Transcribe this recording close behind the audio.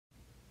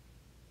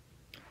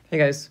Hey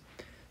guys,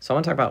 so I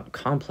want to talk about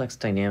complex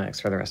dynamics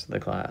for the rest of the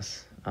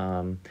class.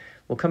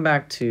 We'll come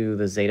back to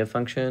the zeta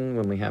function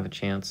when we have a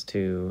chance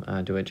to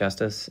do it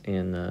justice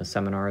in the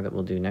seminar that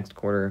we'll do next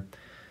quarter.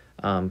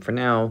 For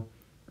now,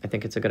 I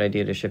think it's a good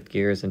idea to shift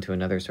gears into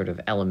another sort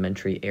of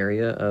elementary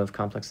area of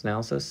complex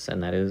analysis,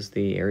 and that is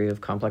the area of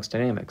complex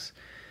dynamics.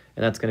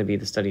 And that's going to be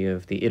the study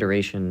of the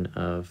iteration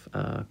of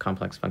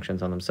complex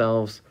functions on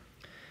themselves.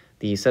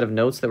 The set of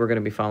notes that we're going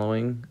to be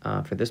following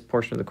for this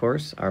portion of the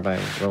course are by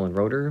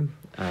Roeder.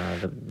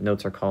 The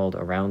notes are called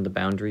Around the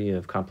Boundary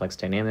of Complex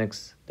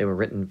Dynamics. They were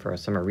written for a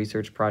summer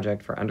research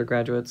project for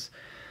undergraduates.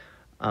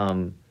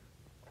 And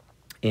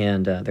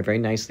they're very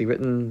nicely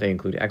written. They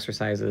include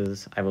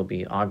exercises. I will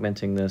be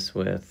augmenting this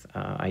with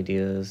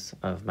ideas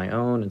of my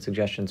own and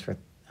suggestions for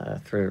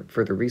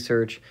further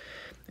research.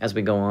 As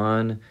we go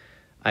on,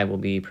 I will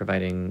be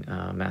providing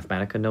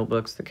Mathematica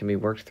notebooks that can be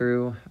worked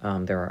through.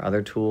 There are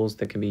other tools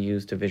that can be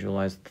used to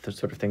visualize the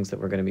sort of things that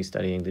we're going to be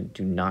studying that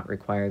do not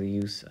require the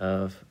use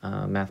of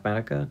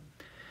Mathematica.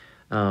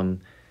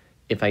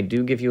 If I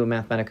do give you a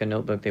Mathematica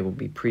notebook, they will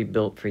be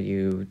pre-built for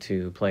you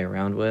to play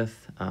around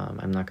with.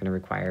 I'm not going to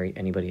require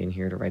anybody in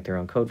here to write their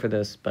own code for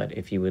this, but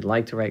if you would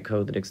like to write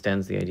code that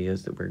extends the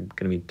ideas that we're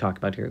going to be talking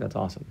about here, that's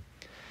awesome.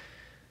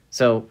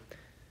 So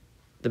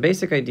the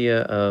basic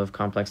idea of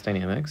complex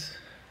dynamics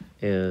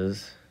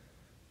is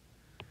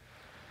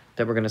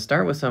that we're going to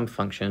start with some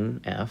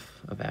function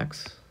f of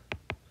x.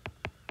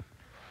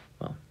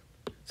 Well,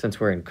 since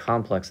we're in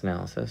complex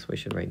analysis, we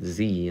should write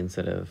z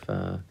instead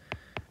of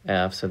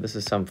f. So this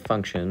is some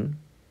function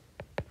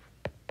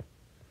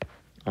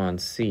on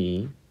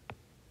C.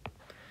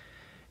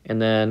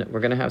 And then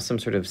we're going to have some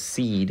sort of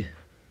seed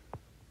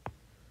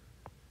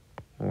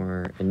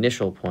or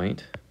initial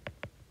point.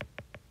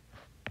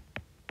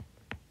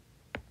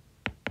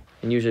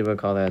 And usually we'll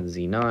call that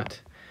z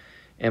naught.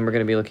 And we're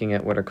going to be looking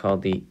at what are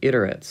called the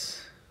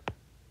iterates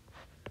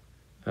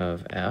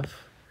of f.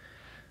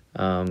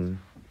 And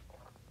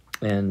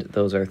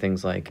those are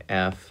things like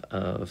f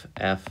of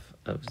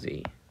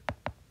z.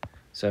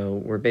 So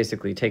we're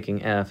basically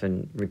taking f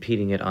and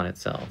repeating it on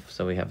itself.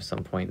 So we have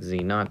some point z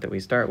naught that we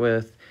start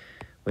with.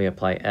 We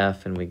apply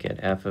f and we get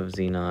f of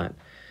z naught.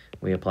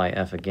 We apply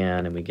f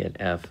again and we get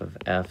f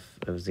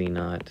of z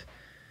naught,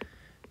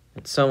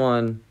 and so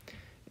on.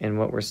 And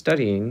what we're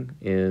studying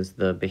is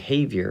the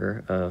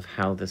behavior of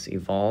how this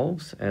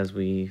evolves as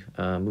we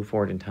move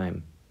forward in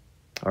time,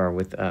 or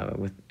with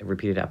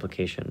repeated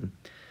application.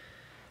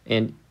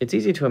 And it's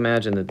easy to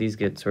imagine that these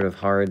get sort of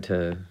hard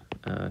to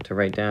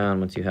write down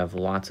once you have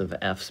lots of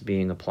f's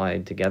being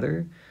applied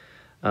together.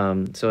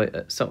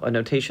 So a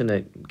notation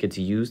that gets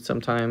used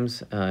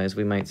sometimes is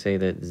we might say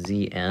that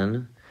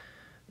zn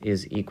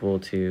is equal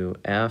to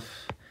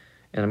f,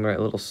 and I'm going to write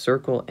a little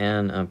circle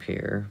n up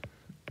here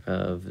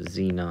of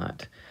z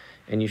naught.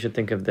 And you should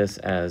think of this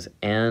as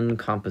n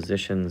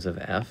compositions of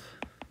f.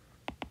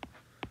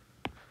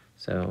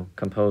 So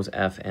compose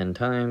f n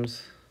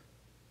times,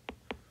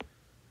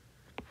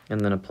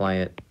 and then apply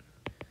it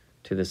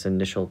to this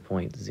initial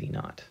point z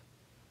naught.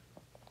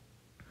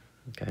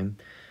 Okay,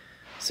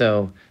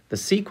 so the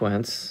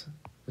sequence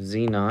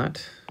z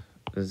naught,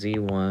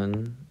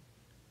 z1,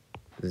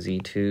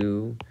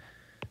 z2,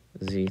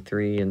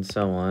 z3, and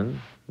so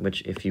on,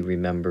 which if you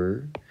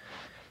remember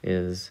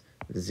is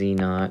z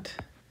naught,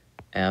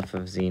 f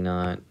of z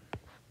naught,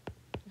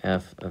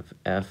 f of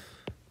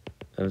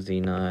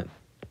z naught,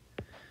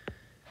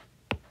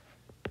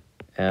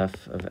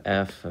 f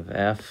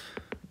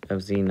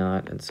of z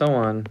naught, and so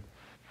on.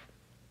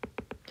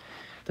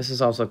 This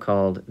is also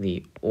called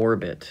the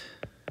orbit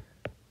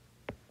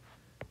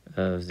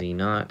of z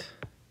naught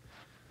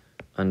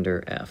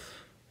under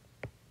f.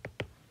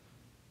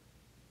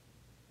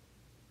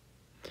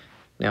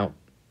 Now,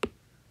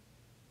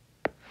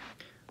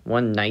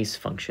 one nice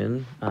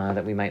function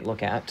that we might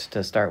look at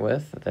to start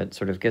with that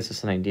sort of gives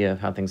us an idea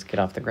of how things get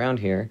off the ground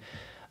here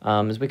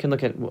is we can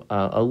look at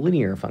a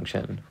linear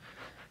function.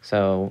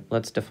 So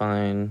let's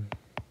define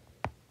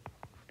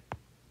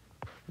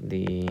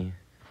the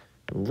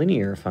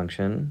linear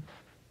function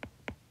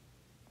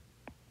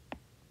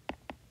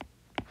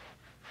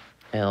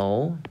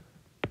L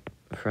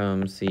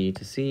from C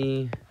to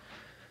C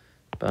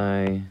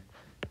by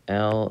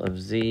L of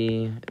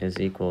Z is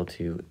equal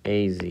to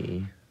AZ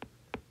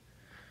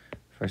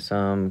for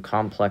some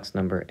complex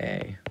number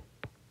A.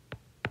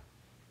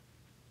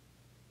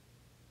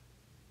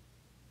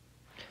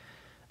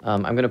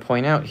 I'm going to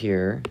point out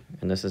here,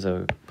 and this is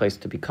a place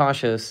to be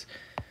cautious,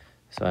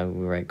 so I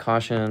will write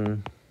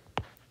caution,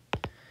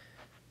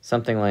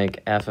 something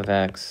like f of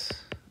x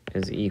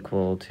is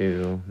equal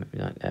to, maybe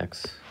not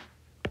x,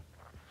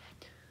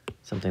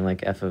 something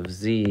like f of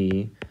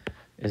z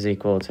is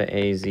equal to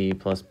az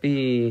plus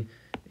b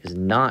is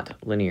not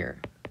linear,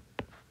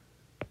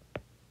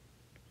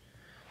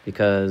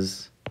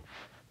 because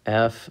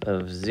f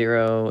of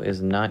 0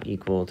 is not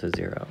equal to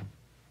 0.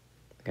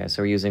 Okay,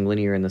 so we're using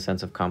linear in the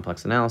sense of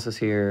complex analysis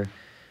here.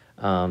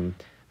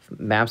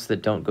 Maps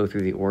that don't go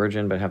through the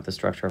origin but have the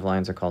structure of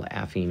lines are called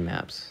affine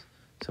maps.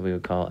 So we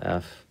would call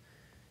f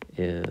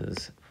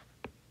is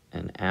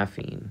an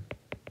affine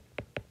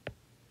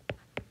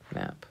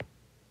map.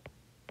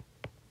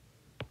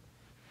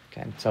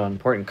 Okay, so an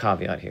important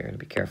caveat here to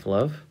be careful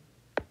of.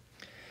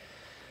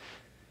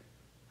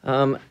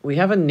 We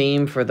have a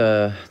name for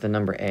the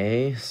number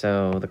a,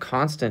 so the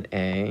constant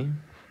a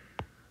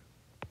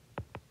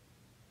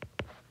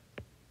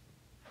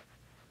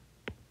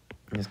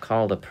is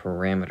called a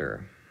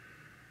parameter.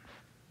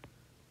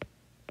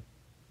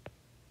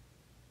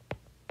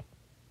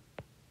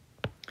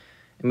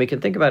 And we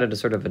can think about it as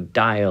sort of a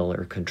dial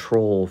or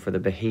control for the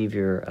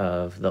behavior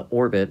of the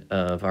orbit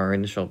of our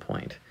initial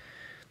point.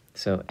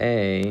 So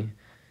A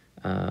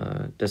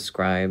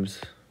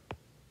describes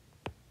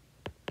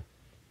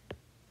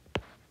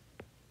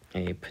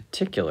a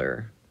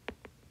particular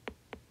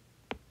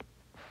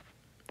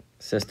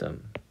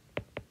system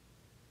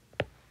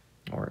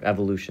or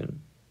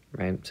evolution,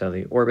 right? So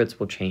the orbits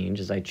will change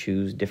as I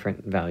choose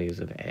different values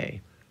of A.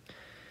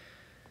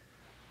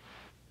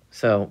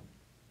 So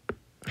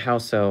how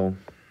so?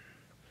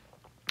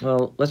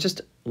 Well, let's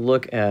just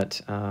look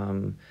at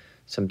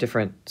some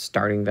different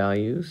starting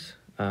values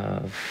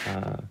of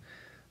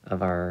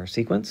our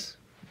sequence,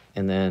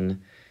 and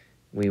then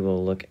we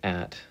will look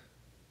at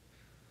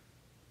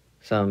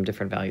some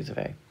different values of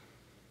A.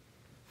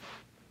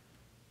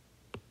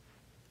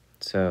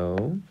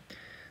 So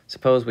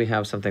suppose we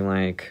have something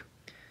like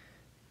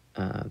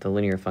the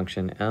linear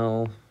function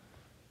L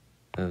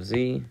of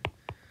z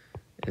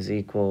is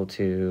equal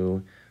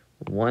to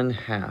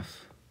 1/2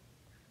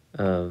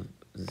 of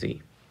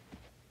z.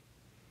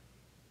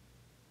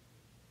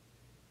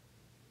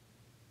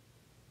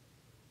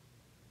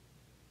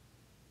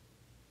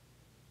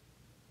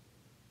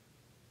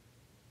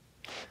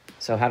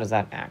 So how does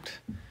that act?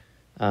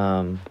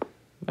 I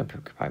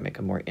could probably make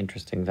a more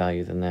interesting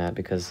value than that,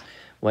 because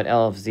what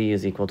L of z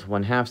is equal to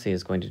 1/2 z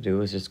is going to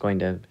do is just going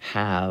to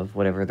have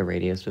whatever the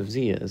radius of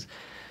z is.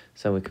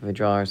 So we could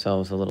draw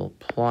ourselves a little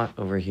plot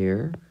over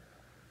here.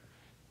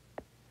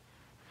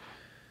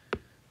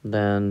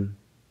 Then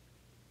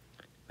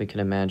we can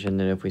imagine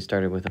that if we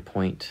started with a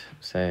point,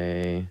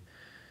 say,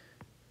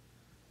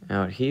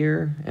 out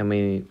here, and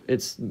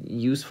it's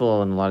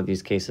useful in a lot of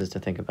these cases to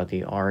think about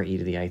the r(e)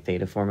 to the I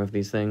theta form of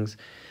these things.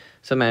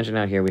 So imagine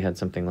out here we had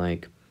something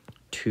like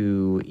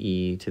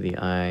 2e to the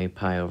I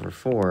pi over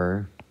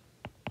 4.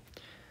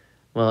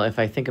 Well, if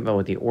I think about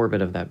what the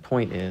orbit of that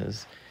point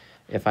is,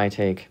 if I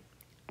take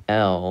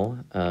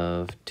L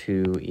of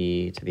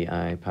 2e to the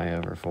I pi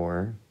over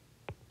 4,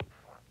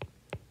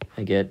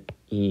 I get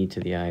e to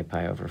the I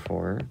pi over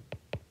 4.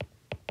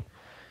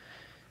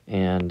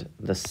 And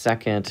the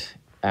second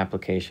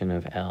application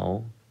of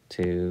L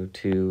to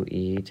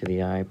 2e to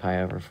the I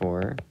pi over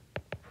 4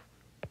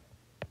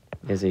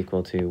 is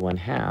equal to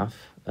 1/2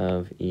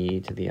 of e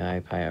to the I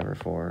pi over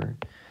 4.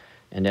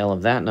 And L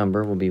of that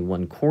number will be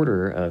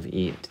 1/4 of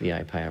e to the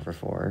I pi over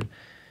 4.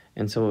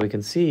 And so what we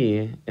can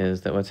see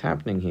is that what's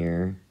happening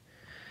here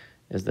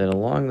is that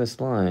along this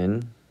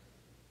line,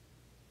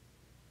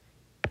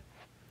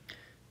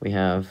 we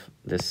have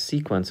this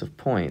sequence of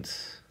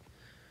points.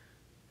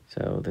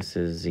 So this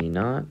is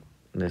z0,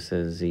 this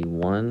is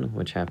z1,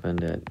 which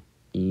happened at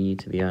e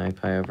to the I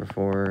pi over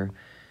 4.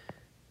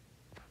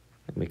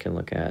 And we can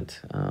look at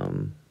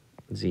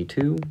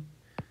z2,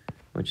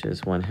 which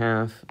is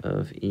 1/2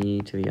 of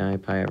e to the I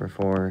pi over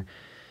 4.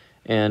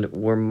 And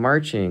we're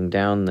marching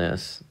down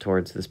this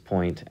towards this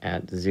point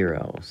at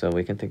 0. So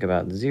we can think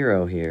about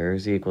 0 here,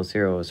 z equals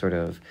 0 is sort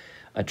of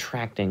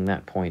attracting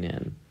that point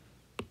in.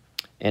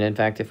 And in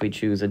fact, if we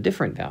choose a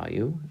different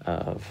value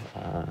of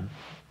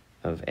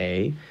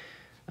A,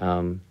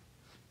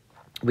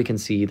 we can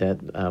see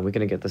that we're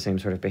going to get the same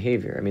sort of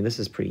behavior. I mean, this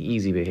is pretty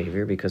easy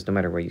behavior because no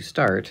matter where you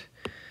start,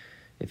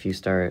 if you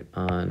start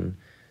on,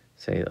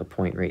 say, a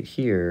point right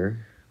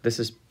here, this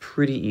is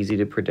pretty easy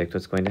to predict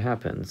what's going to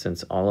happen,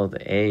 since all of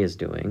the A is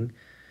doing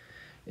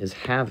is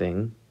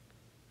halving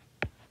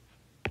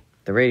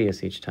the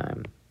radius each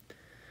time.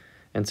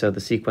 And so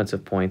the sequence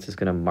of points is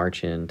going to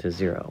march into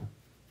 0.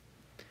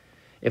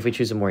 If we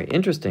choose a more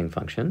interesting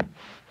function,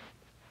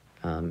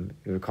 you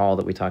recall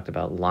that we talked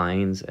about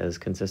lines as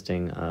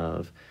consisting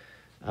of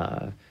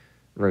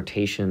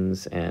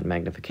rotations and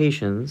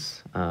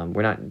magnifications.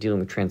 We're not dealing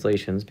with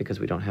translations because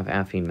we don't have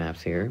affine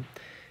maps here.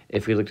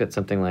 If we looked at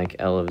something like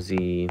L of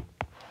z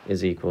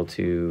is equal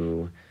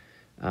to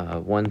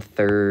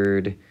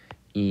 1/3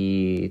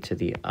 e to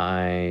the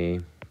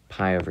I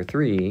pi over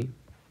 3,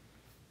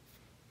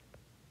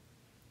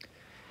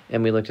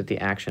 and we looked at the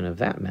action of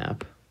that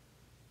map,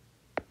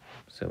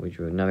 so we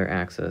drew another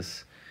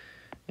axis,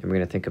 and we're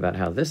going to think about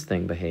how this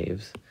thing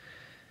behaves.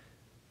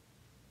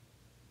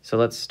 So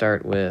let's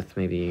start with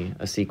maybe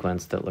a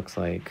sequence that looks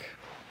like,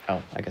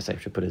 oh, I guess I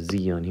should put a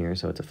z on here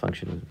so it's a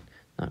function,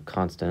 not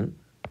constant.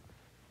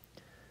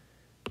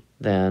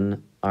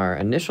 Then our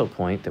initial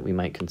point that we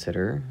might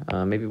consider,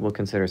 maybe we'll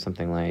consider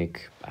something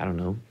like, I don't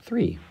know,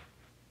 3.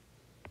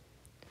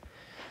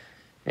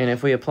 And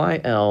if we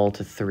apply L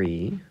to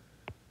 3,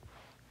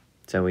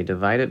 so we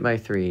divide it by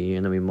 3,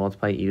 and then we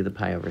multiply e to the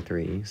pi over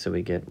 3, so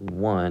we get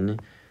 1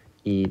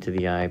 e to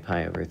the I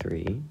pi over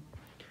 3.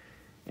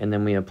 and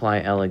then we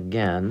apply L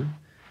again,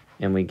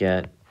 and we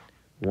get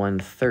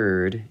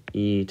 1/3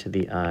 e to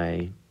the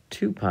I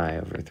 2 pi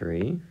over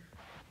 3.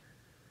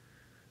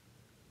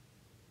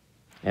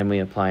 And we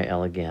apply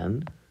L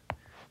again,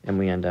 and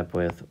we end up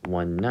with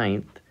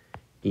 1/9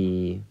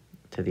 e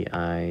to the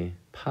I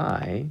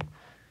pi.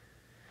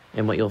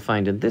 And what you'll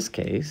find in this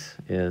case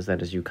is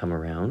that as you come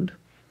around,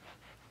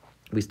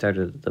 we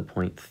started at the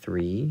point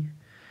 3,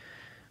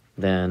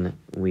 then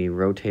we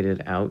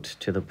rotated out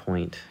to the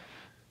point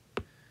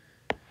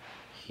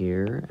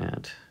here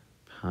at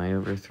pi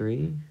over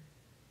 3.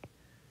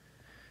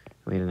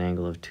 We had an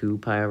angle of 2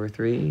 pi over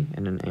 3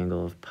 and an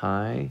angle of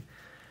pi.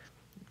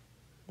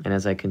 And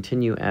as I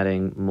continue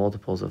adding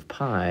multiples of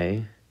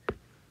pi,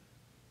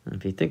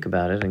 if you think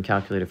about it and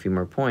calculate a few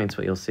more points,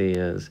 what you'll see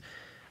is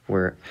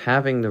we're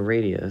halving the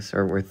radius,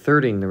 or we're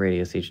thirding the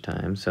radius each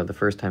time. So the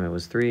first time it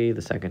was 3,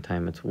 the second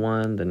time it's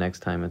 1, the next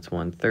time it's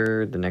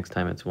 1/3, the next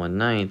time it's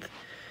 1/9.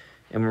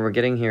 And what we're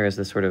getting here is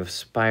this sort of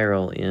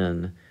spiral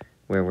in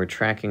where we're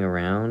tracking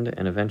around,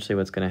 and eventually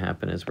what's going to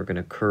happen is we're going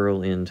to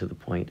curl into the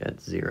point at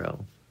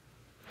 0.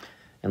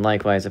 And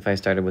likewise, if I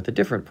started with a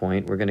different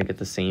point, we're going to get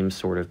the same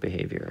sort of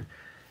behavior.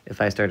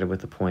 If I started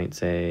with the point,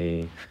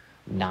 say,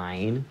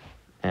 9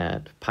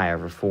 at pi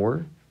over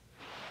 4,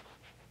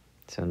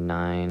 so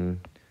 9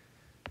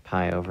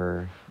 pi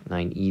over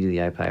 9e to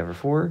the I pi over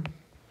 4,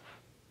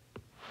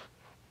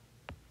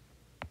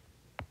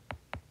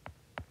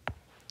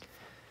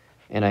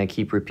 and I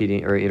keep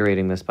repeating or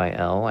iterating this by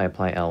L. I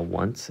apply L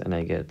once, and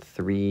I get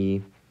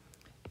 3e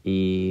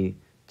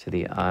to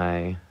the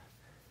I,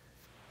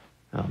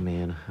 oh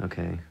man,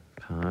 okay,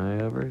 pi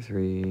over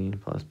 3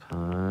 plus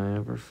pi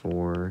over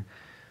 4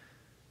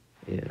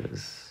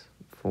 is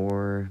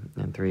 4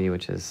 and 3,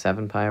 which is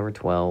 7 pi over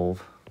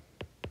 12.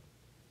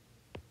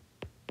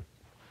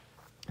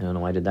 I don't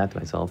know why I did that to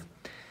myself.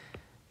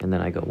 And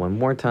then I go one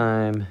more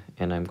time,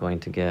 and I'm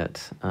going to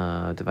get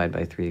divide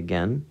by 3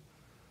 again.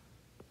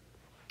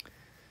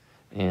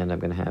 And I'm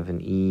going to have an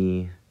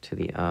e to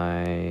the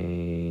I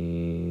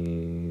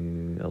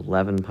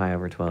 11 pi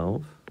over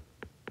 12.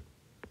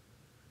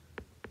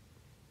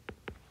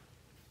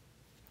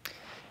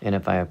 And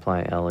if I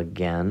apply L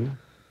again,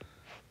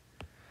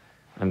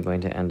 I'm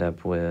going to end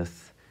up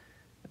with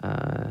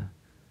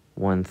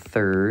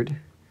 1/3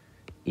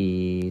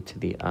 e to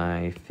the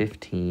I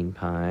 15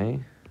 pi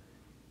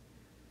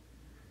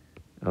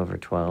over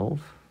 12.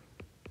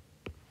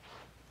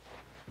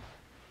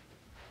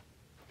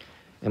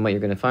 And what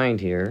you're going to find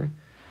here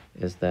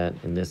is that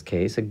in this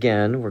case,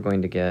 again, we're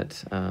going to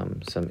get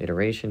some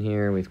iteration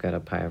here. We've got a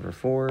pi over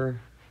 4.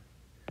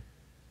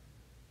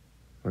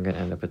 We're going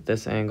to end up at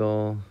this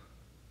angle.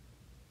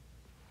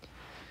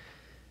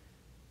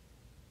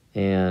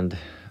 And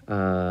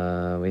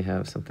we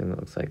have something that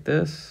looks like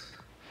this,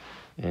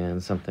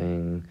 and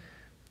something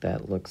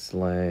that looks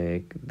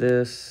like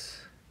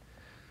this.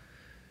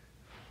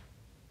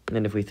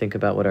 And if we think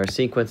about what our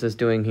sequence is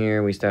doing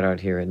here, we start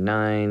out here at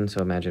 9,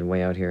 so imagine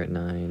way out here at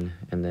 9,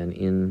 and then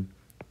in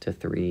to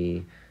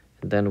 3,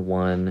 and then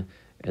 1,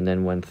 and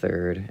then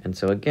 1/3. And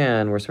so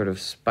again, we're sort of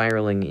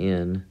spiraling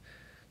in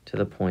to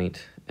the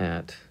point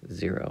at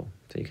 0.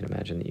 So you can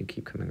imagine that you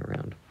keep coming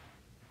around.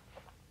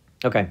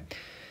 Okay,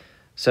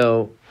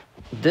 so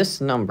this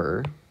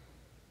number,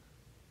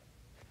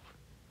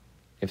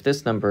 if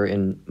this number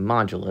in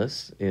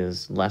modulus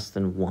is less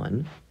than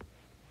 1,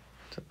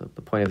 so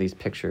the point of these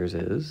pictures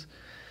is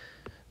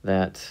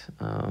that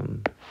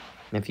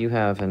if you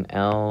have an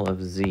L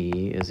of z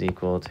is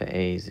equal to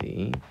AZ,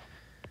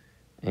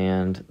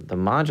 and the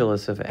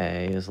modulus of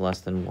A is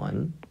less than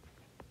 1,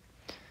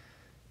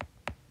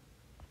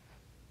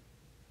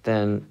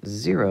 then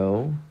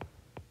 0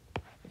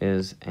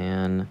 is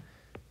an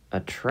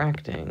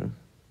attracting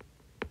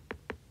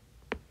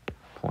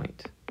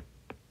point.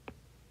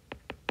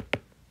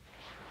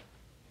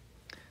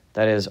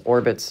 That is,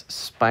 orbits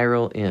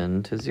spiral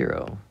in to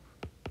 0.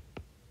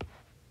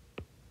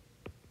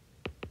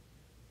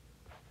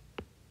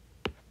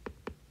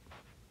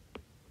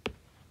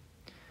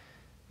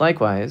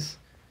 Likewise,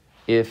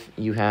 if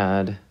you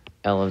had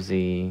L of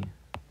z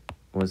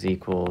was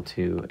equal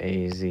to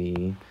AZ,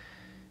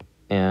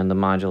 and the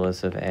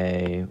modulus of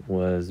A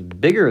was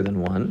bigger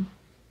than 1,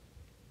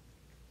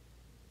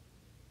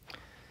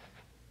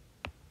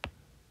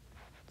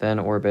 then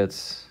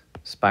orbits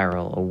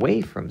spiral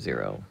away from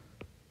 0.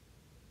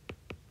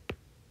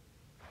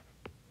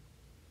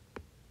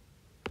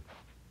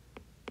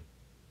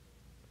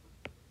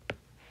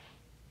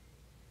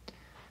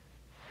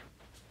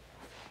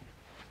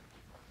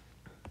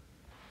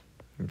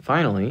 And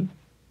finally,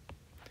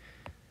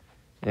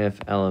 if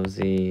L of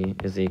z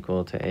is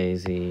equal to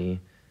AZ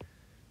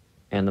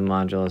and the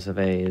modulus of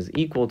A is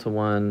equal to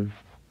 1,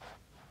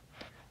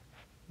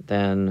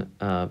 then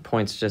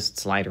points just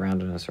slide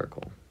around in a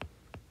circle.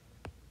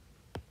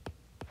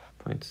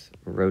 Points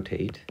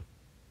rotate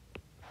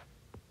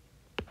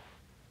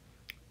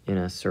in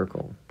a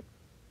circle.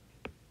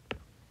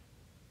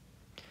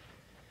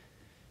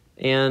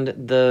 And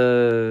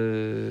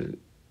the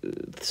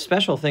the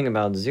special thing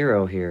about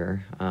 0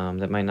 here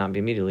that might not be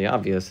immediately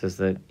obvious is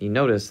that you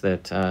notice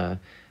that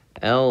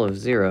L of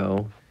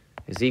 0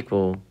 is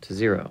equal to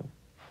 0,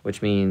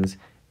 which means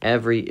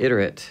every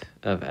iterate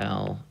of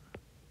L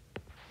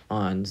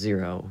on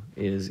 0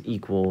 is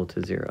equal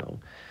to 0.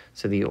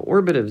 So the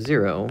orbit of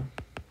 0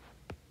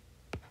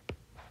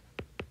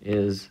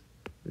 is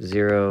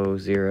 0,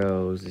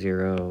 0,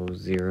 0,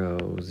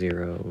 0,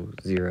 0,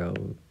 0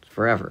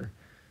 forever.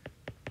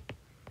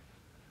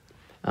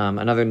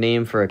 Another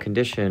name for a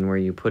condition where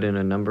you put in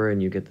a number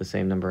and you get the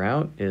same number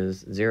out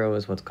is 0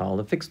 is what's called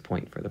a fixed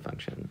point for the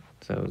function.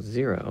 So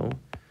 0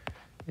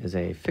 is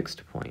a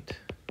fixed point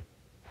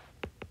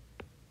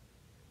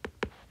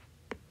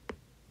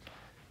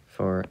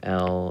for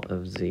L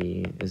of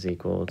z is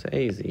equal to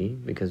AZ,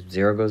 because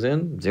 0 goes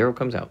in, 0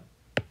 comes out.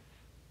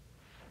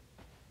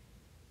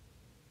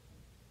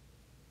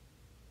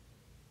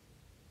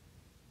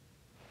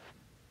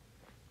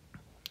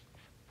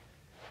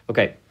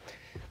 Okay,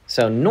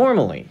 so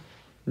normally,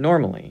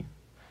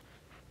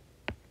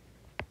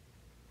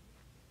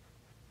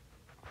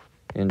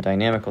 in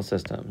dynamical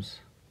systems,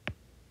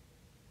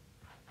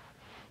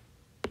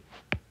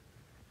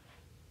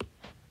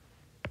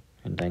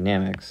 in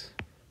dynamics,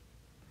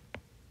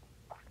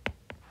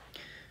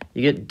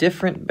 you get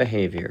different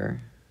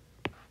behavior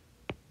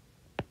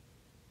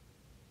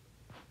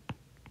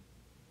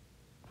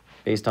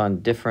based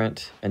on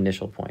different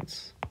initial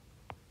points.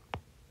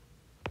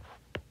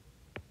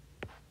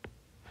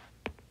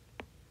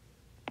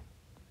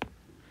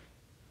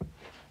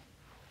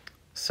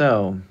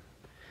 So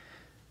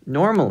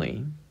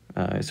normally,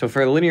 so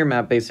for a linear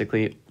map,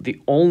 basically,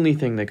 the only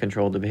thing that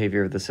controlled the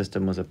behavior of the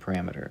system was a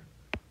parameter.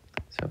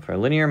 So for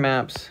linear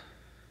maps,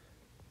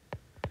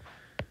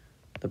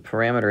 the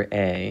parameter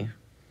A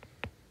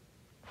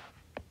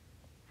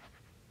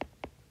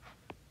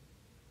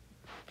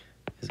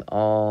is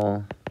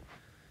all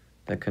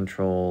that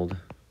controlled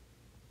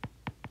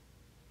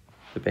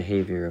the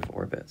behavior of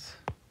orbits.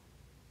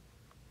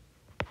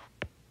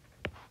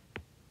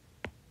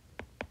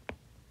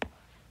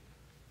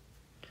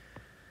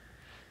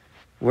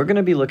 We're going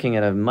to be looking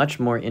at a much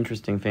more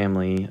interesting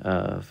family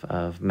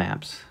of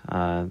maps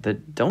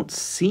that don't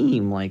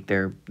seem like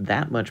they're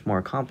that much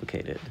more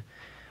complicated.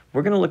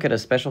 We're going to look at a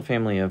special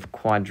family of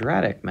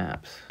quadratic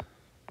maps.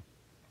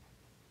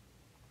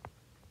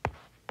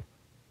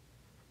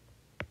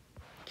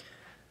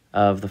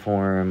 Of the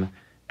form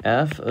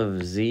f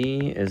of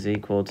z is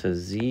equal to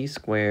z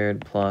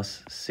squared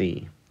plus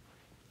c.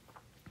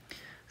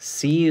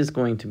 C is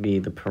going to be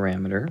the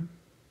parameter.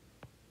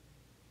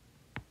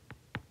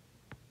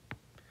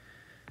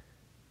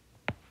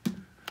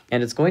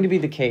 And it's going to be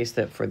the case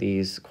that for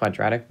these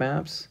quadratic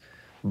maps,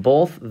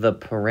 both the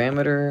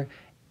parameter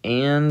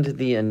and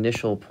the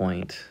initial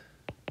point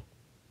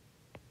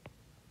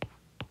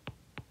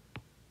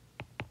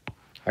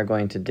are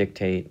going to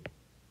dictate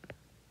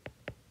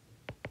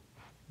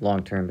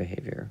long-term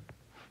behavior.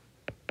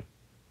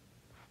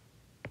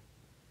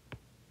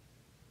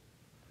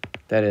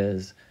 That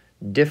is,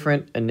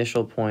 different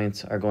initial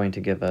points are going to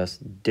give us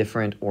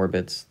different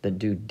orbits that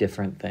do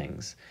different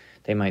things.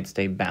 They might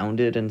stay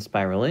bounded and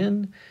spiral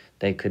in.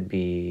 They could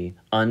be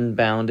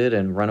unbounded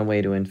and run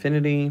away to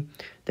infinity.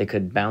 They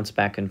could bounce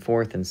back and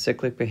forth in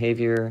cyclic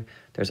behavior.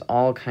 There's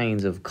all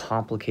kinds of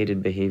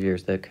complicated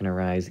behaviors that can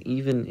arise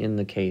even in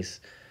the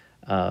case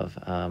of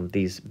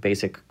these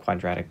basic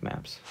quadratic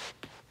maps.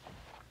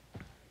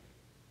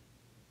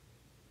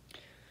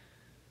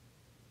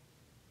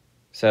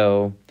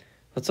 So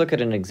let's look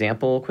at an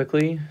example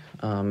quickly,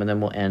 and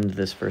then we'll end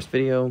this first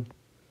video,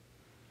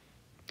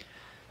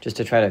 just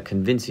to try to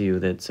convince you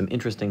that some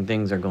interesting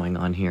things are going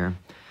on here.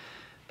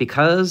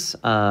 Because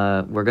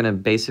we're going to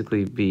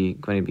basically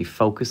be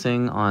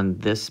focusing on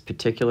this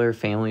particular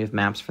family of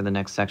maps for the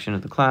next section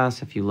of the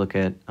class. If you look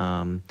at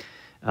in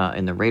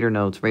the Roeder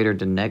notes, Roeder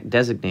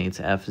designates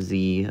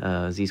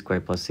fz, z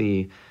squared plus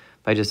c,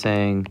 by just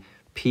saying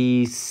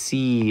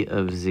pc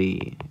of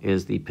z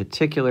is the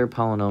particular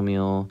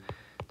polynomial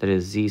that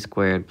is z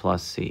squared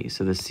plus c.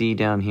 So the c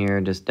down here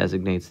just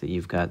designates that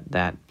you've got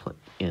that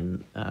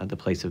in the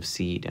place of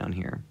c down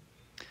here.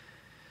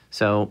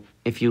 So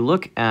if you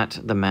look at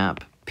the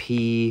map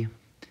P,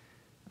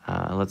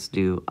 let's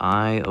do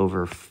I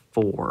over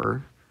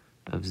 4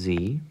 of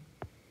z,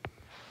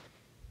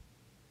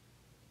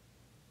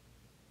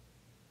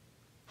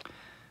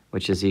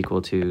 which is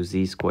equal to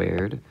z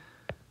squared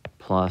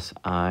plus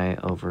I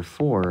over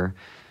 4,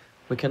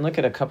 we can look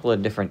at a couple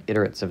of different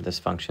iterates of this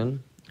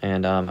function.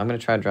 And I'm going to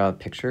try to draw a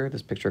picture.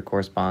 This picture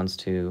corresponds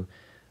to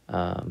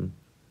a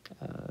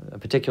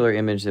particular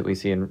image that we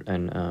see in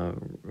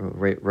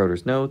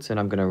Roeder's notes, and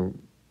I'm going to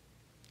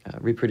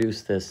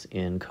reproduce this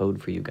in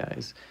code for you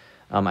guys.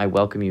 I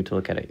welcome you to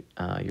look at it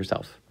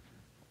yourself.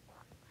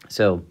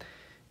 So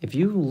if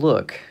you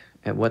look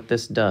at what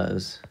this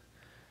does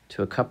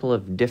to a couple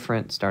of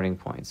different starting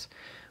points,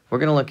 we're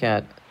going to look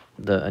at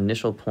the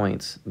initial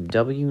points.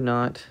 W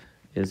naught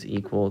is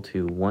equal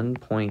to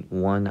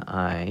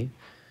 1.1i.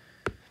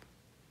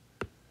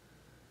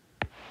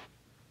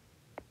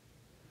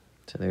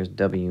 So there's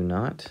W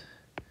naught,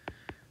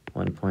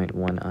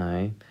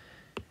 1.1i.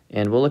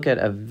 And we'll look at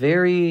a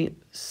very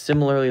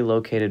similarly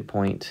located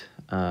point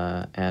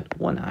at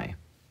 1i.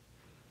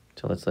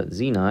 So let's let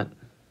Z naught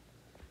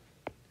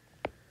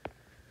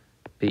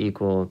be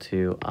equal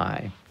to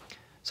I.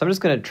 So I'm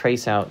just going to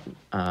trace out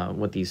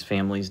what these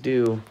families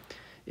do.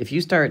 If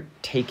you start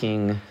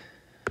taking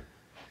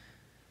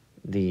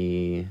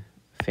the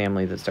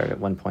family that start at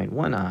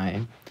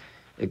 1.1i,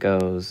 it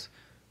goes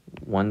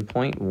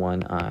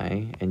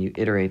 1.1i, and you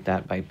iterate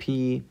that by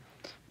p,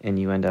 and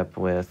you end up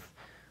with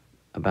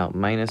about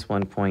minus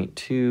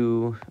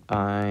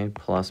 1.2i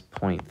plus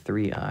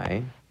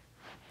 0.3i.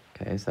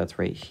 Okay, so that's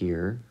right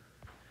here.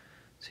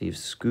 So you've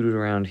scooted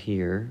around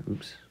here.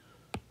 Oops.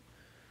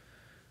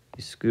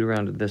 You scoot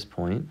around to this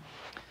point,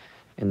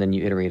 and then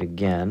you iterate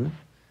again,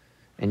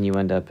 and you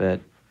end up at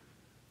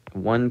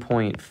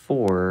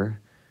 1.4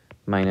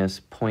 minus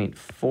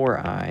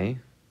 0.4i.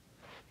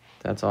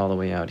 That's all the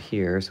way out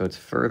here, so it's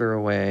further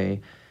away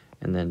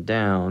and then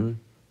down.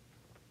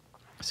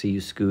 So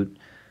you scoot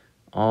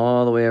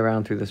all the way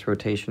around through this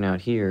rotation out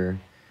here,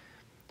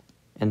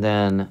 and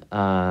then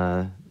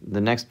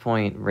the next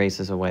point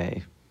races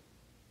away.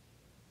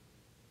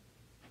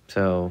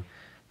 So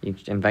I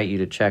invite you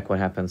to check what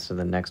happens to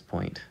the next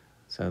point.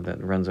 So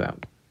that runs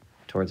out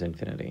towards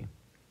infinity.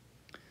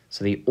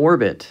 So the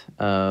orbit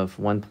of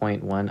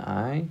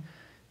 1.1i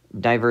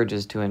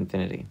diverges to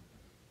infinity.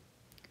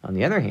 On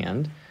the other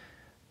hand,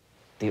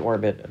 the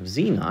orbit of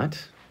Z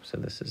naught, so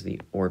this is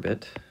the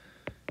orbit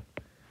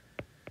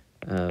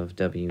of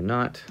W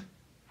naught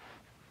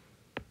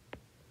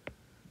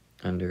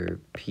under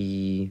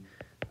pi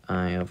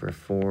over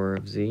 4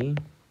 of Z.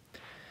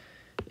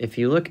 If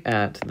you look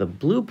at the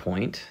blue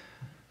point,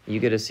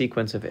 you get a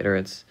sequence of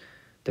iterates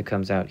that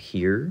comes out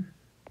here.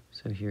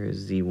 So here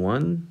is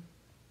Z1.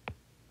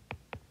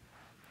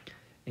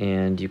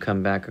 And you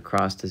come back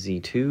across to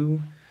Z2,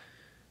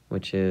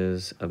 which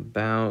is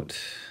about,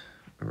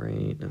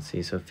 right, let's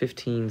see, so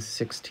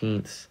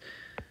 15/16.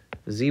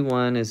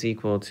 Z1 is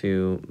equal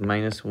to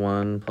minus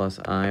 1 plus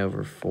I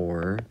over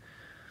 4.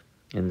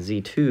 And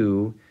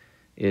Z2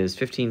 is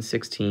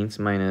 15/16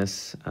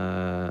 minus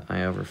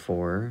I over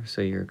 4.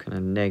 So you're kind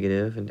of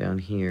negative, and down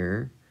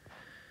here,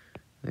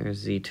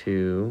 there's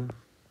Z2.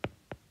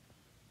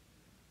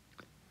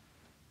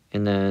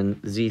 And then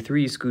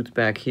Z3 scoots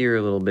back here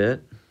a little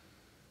bit.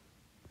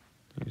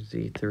 There's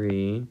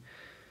Z3.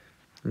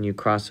 And you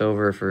cross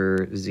over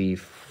for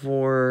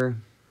Z4.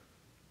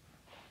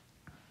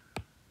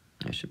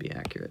 That should be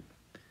accurate.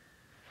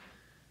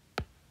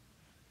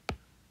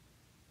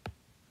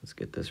 Let's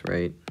get this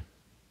right.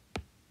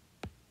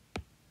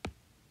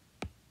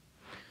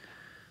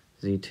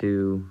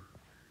 Z2,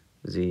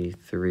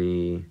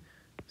 Z3,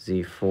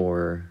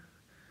 Z4,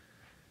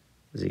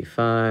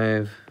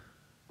 Z5,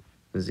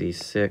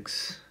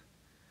 Z6,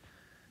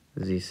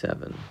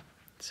 Z7.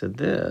 So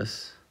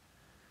this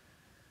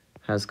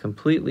has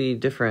completely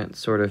different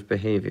sort of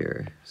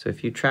behavior. So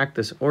if you track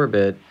this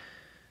orbit,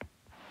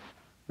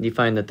 you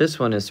find that this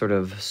one is sort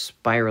of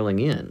spiraling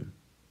in.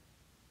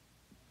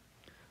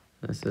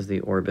 This is the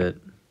orbit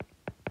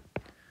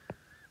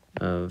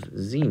of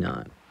Z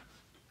naught.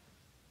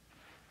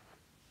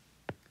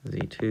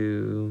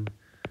 Z2,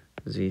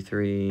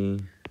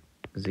 Z3,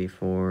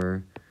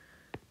 Z4,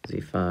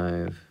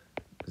 Z5,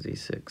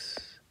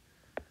 Z6,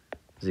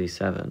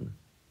 Z7.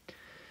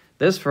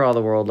 This, for all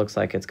the world, looks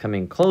like it's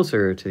coming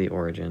closer to the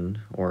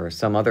origin or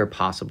some other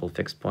possible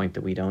fixed point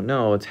that we don't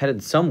know. It's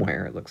headed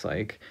somewhere, it looks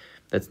like,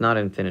 that's not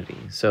infinity.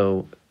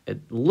 So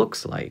it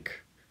looks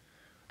like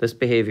this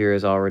behavior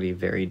is already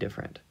very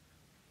different.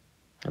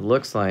 It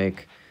looks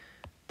like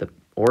the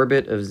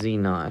orbit of Z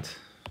naught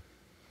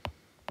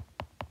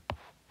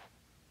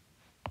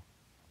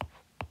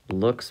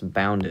looks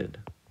bounded.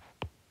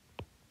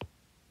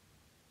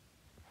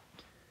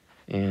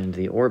 And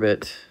the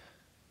orbit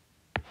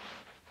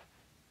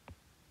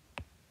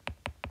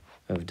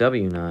of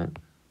W naught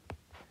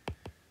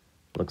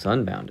looks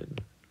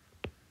unbounded.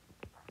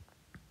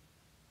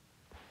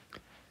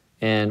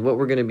 And what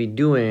we're going to be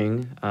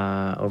doing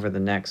over the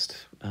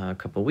next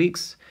couple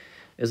weeks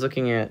is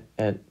looking at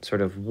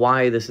sort of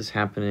why this is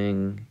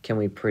happening. Can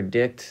we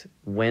predict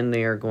when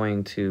they are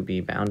going to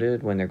be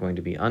bounded, when they're going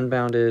to be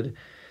unbounded?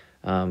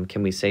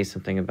 Can we say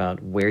something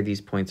about where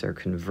these points are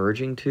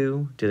converging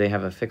to? Do they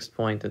have a fixed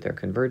point that they're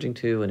converging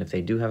to? And if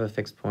they do have a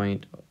fixed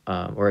point,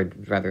 or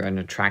rather an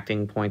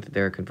attracting point that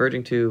they're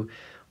converging to,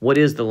 what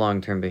is the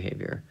long-term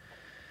behavior?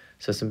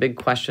 So some big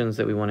questions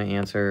that we want to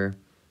answer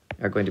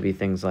are going to be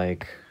things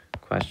like,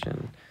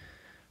 question,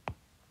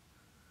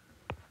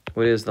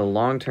 what is the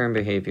long-term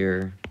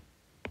behavior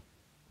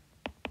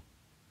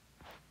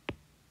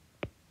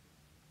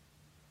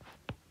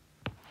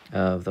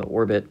of the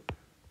orbit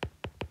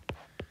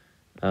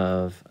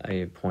of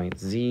a point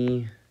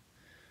Z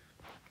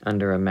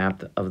under a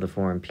map of the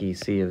form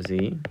PC of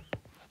Z?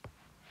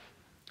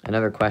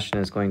 Another question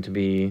is going to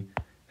be,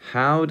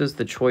 how does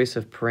the choice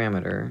of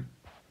parameter,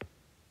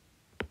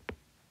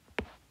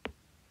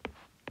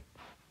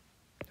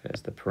 that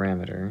is the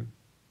parameter,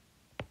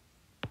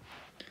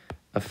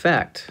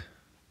 affect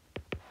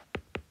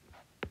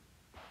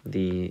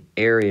the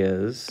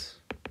areas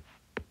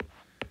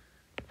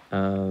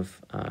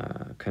of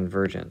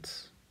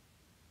convergence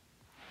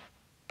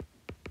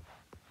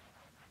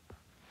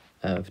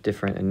of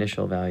different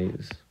initial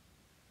values.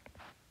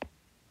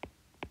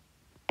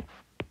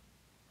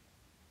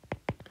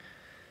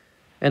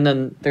 And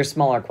then there's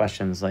smaller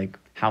questions like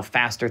how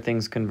fast are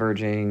things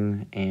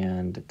converging,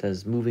 and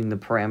does moving the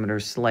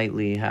parameters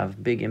slightly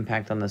have big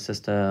impact on the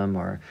system,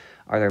 or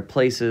are there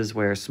places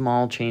where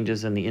small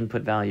changes in the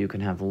input value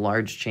can have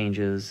large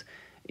changes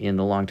in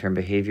the long-term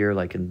behavior,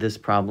 like in this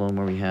problem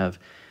where we have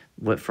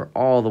what for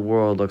all the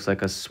world looks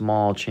like a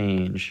small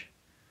change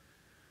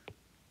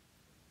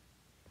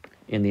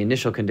in the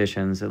initial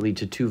conditions that lead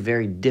to two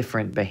very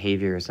different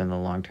behaviors in the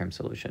long-term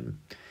solution.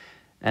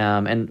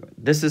 And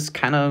this is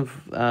kind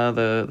of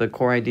the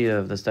core idea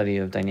of the study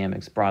of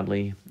dynamics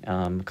broadly.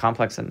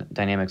 Complex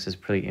dynamics is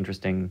pretty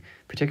interesting,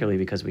 particularly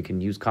because we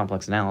can use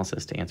complex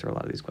analysis to answer a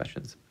lot of these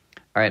questions.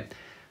 All right,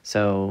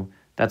 so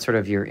that's sort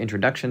of your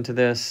introduction to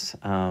this.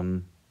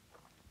 And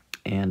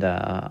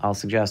I'll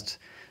suggest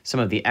some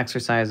of the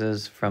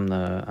exercises from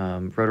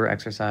the Roeder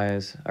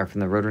exercise, or from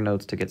the Roeder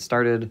notes to get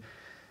started.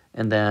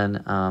 And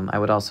then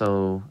I'll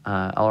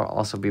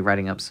also be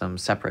writing up some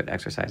separate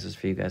exercises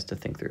for you guys to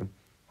think through.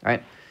 All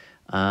right,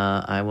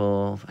 I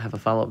will have a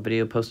follow-up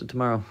video posted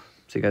tomorrow.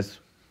 See you guys.